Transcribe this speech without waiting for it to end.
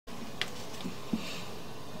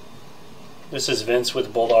This is Vince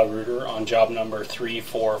with Bulldog Rooter on job number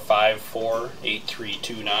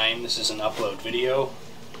 34548329. This is an upload video.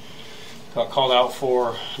 Got called out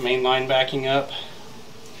for main line backing up.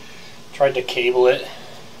 Tried to cable it.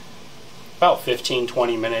 About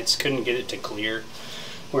 15-20 minutes. Couldn't get it to clear.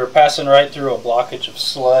 We were passing right through a blockage of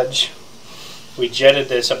sludge. We jetted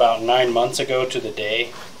this about 9 months ago to the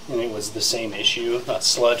day, and it was the same issue. A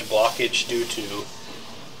sludge blockage due to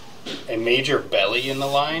a major belly in the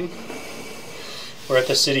line. We're at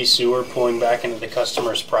the city sewer pulling back into the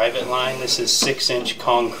customer's private line. This is 6-inch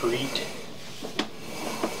concrete.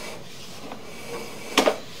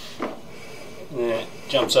 And then it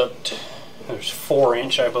jumps up to, there's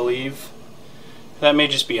 4-inch, I believe. That may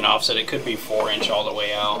just be an offset. It could be 4-inch all the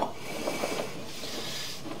way out.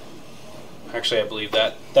 Actually, I believe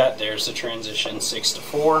that there's the transition 6 to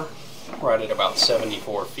 4. Right at about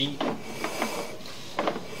 74 feet.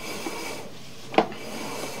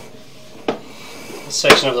 This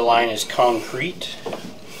section of the line is concrete.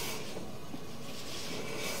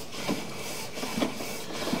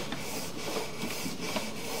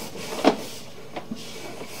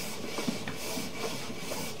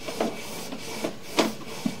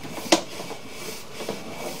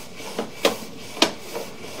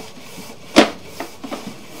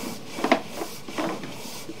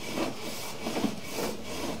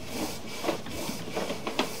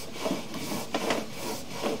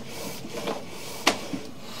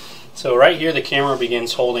 So right here the camera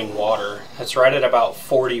begins holding water. That's right at about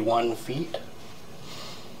 41 feet.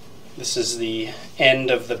 This is the end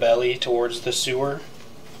of the belly towards the sewer.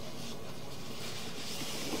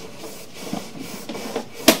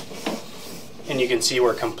 And you can see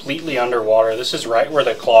we're completely underwater. This is right where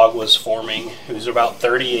the clog was forming. It was about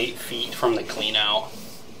 38 feet from the clean out.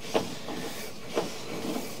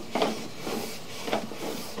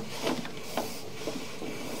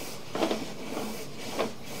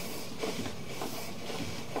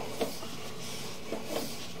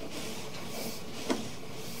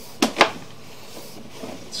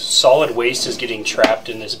 Solid waste is getting trapped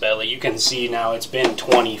in this belly. You can see now it's been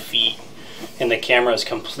 20 feet and the camera is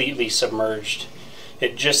completely submerged.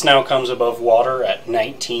 It just now comes above water at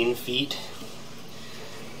 19 feet.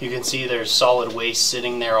 You can see there's solid waste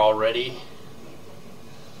sitting there already.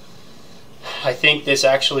 I think this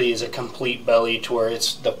actually is a complete belly to where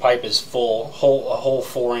the pipe is full, a whole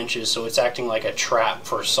 4 inches, so it's acting like a trap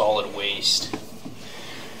for solid waste.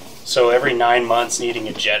 So every 9 months needing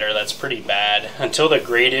a jetter, that's pretty bad. Until the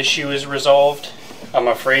grade issue is resolved, I'm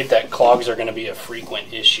afraid that clogs are going to be a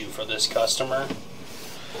frequent issue for this customer.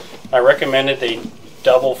 I recommended they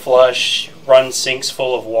double flush, run sinks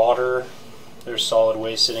full of water. There's solid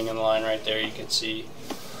waste sitting in the line right there, you can see.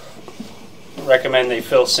 Recommend they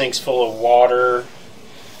fill sinks full of water.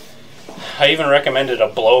 I even recommended a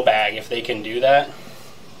blow bag if they can do that,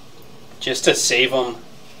 just to save them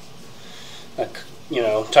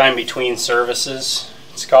time between services.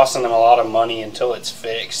 It's costing them a lot of money until it's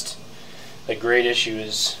fixed. The grade issue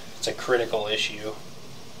it's a critical issue.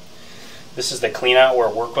 This is the clean out where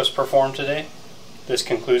work was performed today. This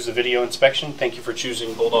concludes the video inspection. Thank you for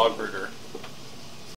choosing Bulldog Rooter.